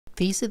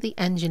these are the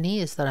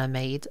engineers that I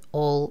made,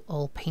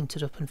 all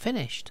painted up and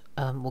finished.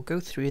 We'll go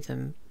through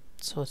them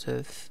sort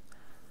of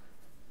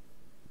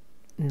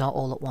not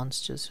all at once,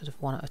 just sort of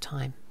one at a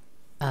time.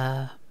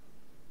 I've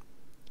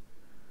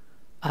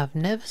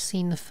never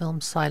seen the film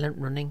Silent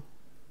Running.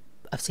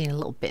 I've seen a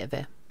little bit of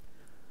it.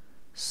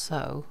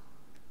 So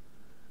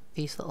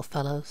these little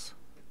fellas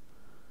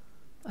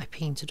I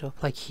painted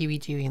up like Huey,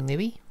 Dewey and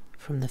Louie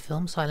from the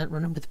film Silent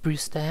Running with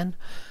Bruce Dern.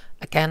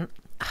 Again,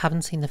 I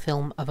haven't seen the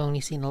film, I've only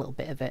seen a little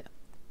bit of it.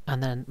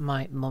 And then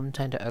my mum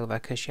turned it over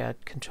because she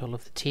had control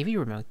of the TV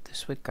remote.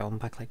 This would go on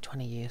back like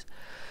 20 years.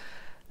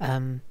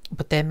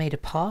 But they're made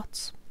of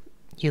parts.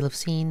 You'll have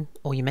seen,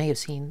 or you may have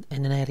seen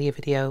in an earlier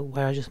video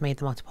where I just made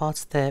them out of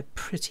parts. They're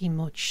pretty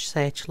much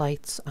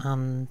searchlights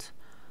and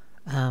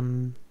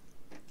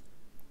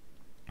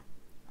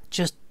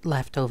just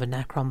leftover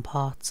Necron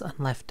parts and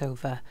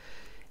leftover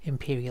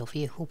Imperial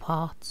vehicle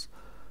parts.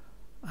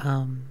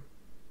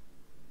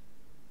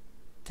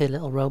 They're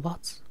little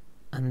robots,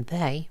 and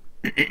they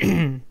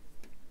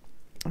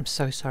I'm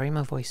so sorry,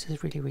 my voice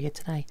is really weird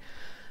today.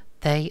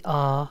 They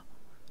are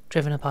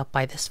driven about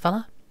by this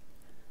fella,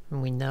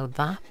 and we know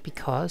that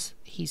because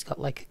he's got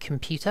like a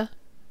computer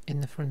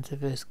in the front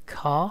of his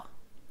car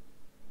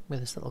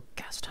with his little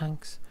gas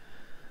tanks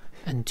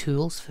and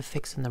tools for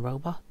fixing the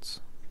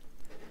robots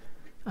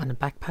and a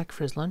backpack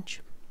for his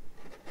lunch.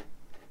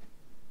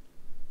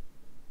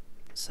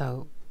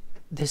 So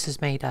this is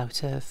made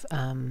out of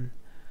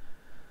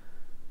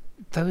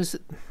those.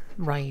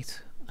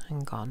 Right,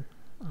 hang on.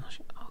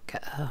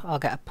 I'll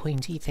get a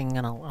pointy thing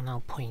and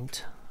I'll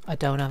point. I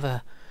don't have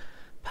a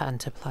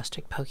patented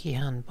plastic pokey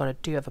hand, but I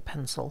do have a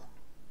pencil.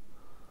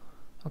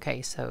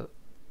 Okay, so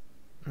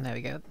there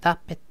we go.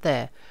 That bit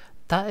there,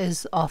 that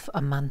is off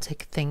a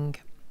Mantic thing,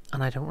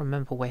 and I don't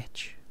remember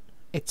which.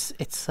 It's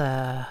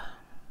the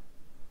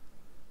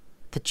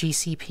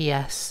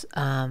GCPS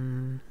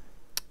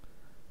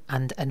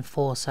and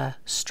Enforcer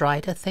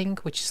Strider thing,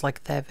 which is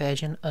like their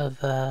version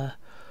of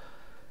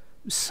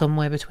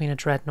somewhere between a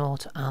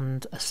Dreadnought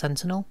and a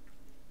Sentinel.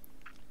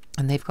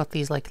 And they've got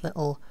these like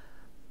little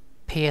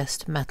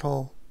pierced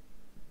metal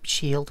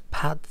shield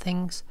pad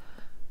things.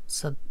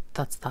 So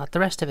that's that. The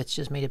rest of it's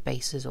just made of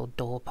bases or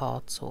door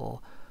parts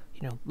or,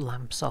 you know,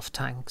 lamps off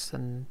tanks.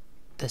 And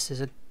this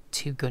is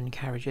two gun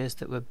carriages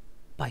that were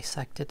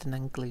bisected and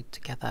then glued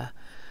together.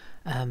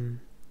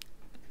 And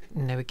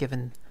they were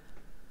given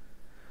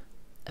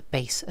a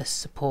base as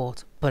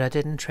support, but I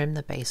didn't trim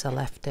the base. I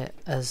left it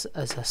as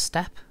a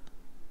step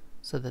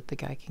so that the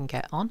guy can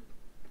get on.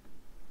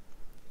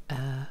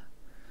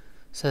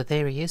 So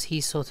there he is.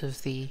 He's sort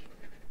of the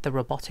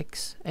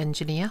robotics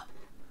engineer,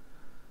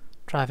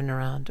 driving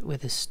around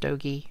with his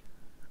stogie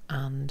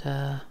and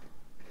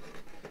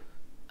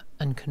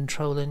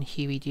controlling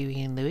Huey,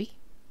 Dewey and Louie.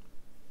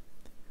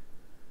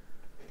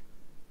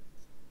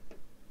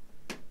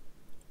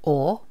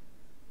 Or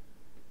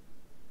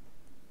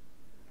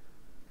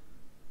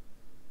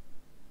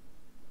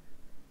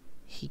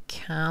he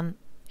can,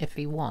 if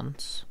he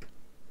wants,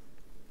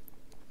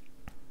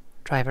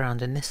 drive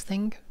around in this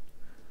thing.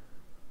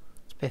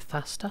 It's a bit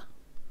faster.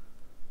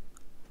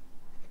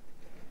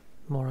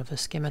 More of a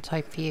skimmer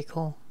type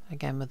vehicle,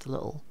 again with a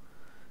little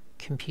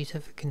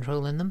computer for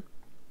controlling them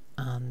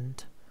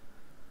and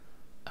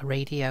a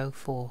radio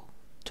for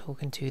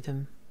talking to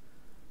them,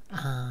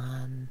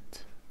 and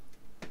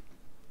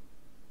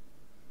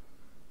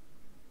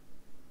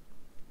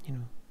you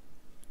know,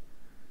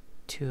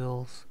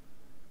 tools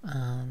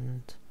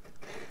and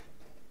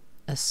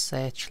a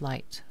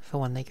searchlight for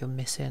when they go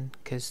missing,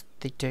 because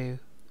they do.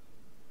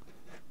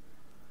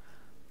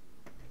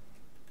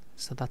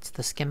 So that's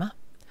the skimmer.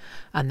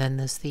 And then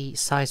there's the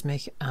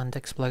seismic and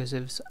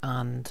explosives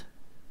and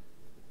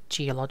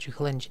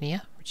geological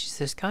engineer, which is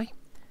this guy.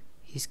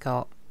 He's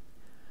got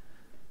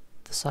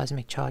the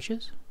seismic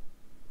charges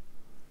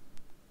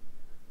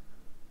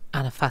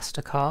and a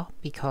faster car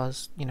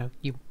because, you know,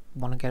 you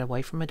want to get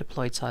away from a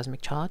deployed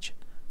seismic charge.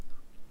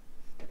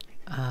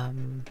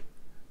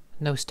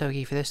 No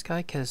stogie for this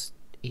guy because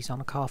he's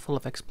on a car full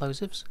of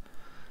explosives.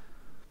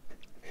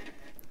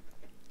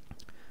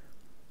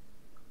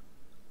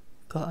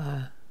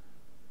 Got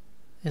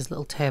his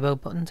little turbo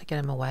button to get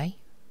him away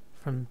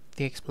from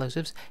the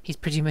explosives. He's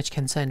pretty much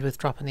concerned with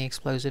dropping the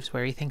explosives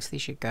where he thinks they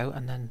should go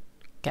and then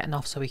getting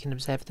off so he can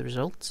observe the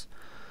results.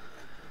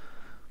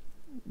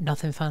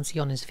 Nothing fancy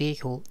on his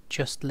vehicle,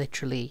 just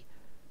literally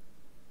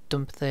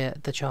dump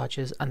the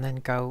charges and then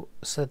go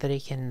so that he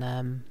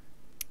can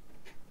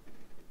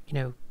you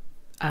know,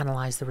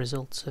 analyze the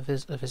results of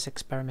his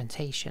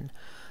experimentation.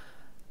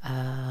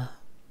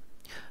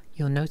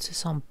 You'll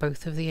notice on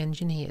both of the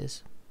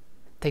engineers,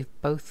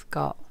 they've both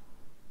got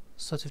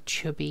sort of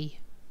chubby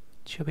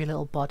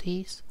little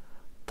bodies.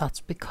 That's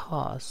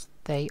because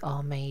they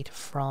are made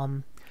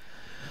from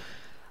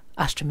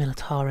Astra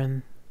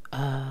Militarum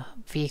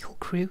vehicle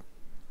crew,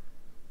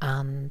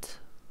 and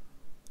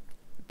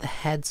the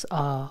heads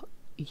are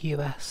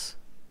US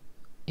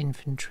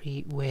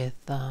infantry with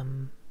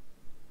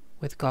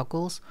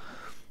goggles,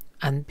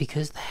 and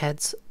because the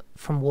heads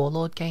from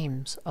Warlord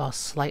games are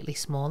slightly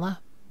smaller.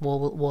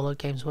 Warlord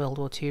games World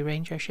War II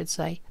range, I should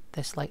say.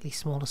 They're slightly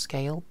smaller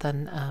scale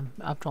than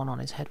I've drawn on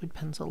his head with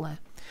pencil there.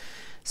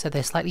 So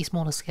they're slightly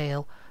smaller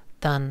scale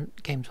than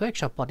Games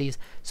Workshop bodies,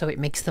 so it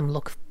makes them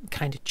look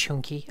kind of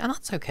chunky, and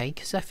that's okay,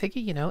 because I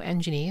figure, you know,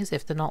 engineers,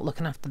 if they're not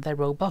looking after their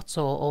robots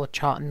or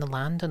charting the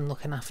land and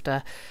looking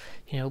after,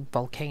 you know,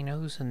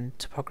 volcanoes and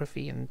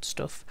topography and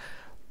stuff,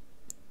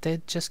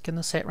 they're just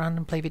gonna sit around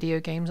and play video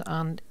games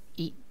and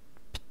eat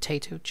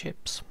potato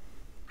chips.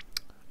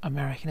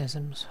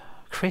 Americanisms.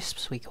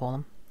 Crisps, we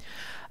call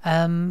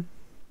them.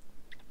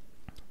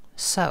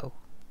 So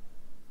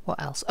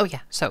what else? Oh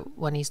yeah, so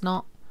when he's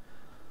not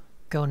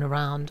going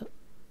around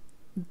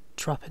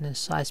dropping his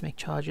seismic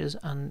charges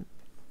and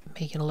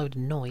making a load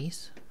of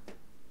noise,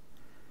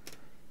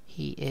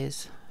 he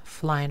is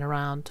flying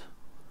around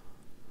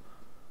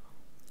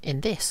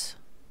in this,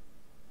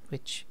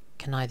 which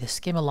can either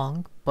skim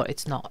along, but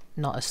it's not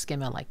a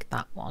skimmer like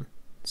that one,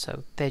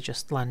 so they're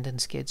just landing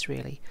skids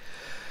really.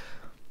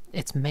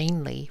 It's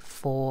mainly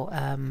for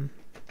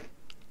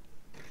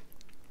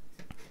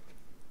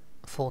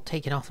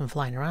taking off and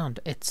flying around.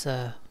 It's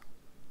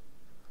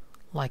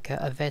like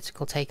a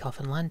vertical takeoff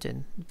and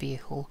landing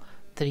vehicle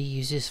that he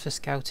uses for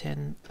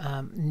scouting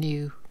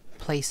new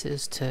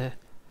places to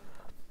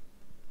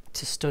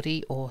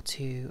study or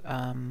to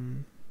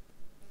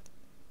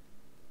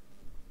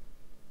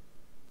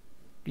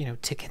you know,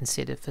 to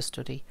consider for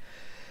study.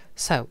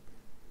 So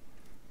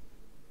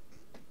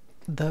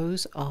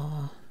those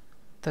are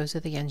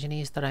the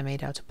engineers that I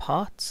made out of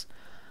parts,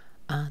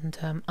 and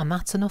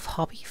that's enough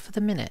hobby for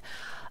the minute.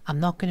 I'm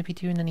not going to be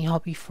doing any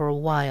hobby for a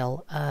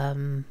while,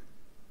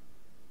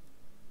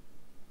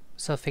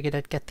 so I figured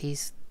I'd get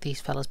these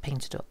fellas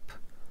painted up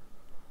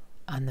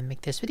and then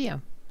make this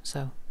video.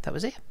 So that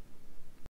was it.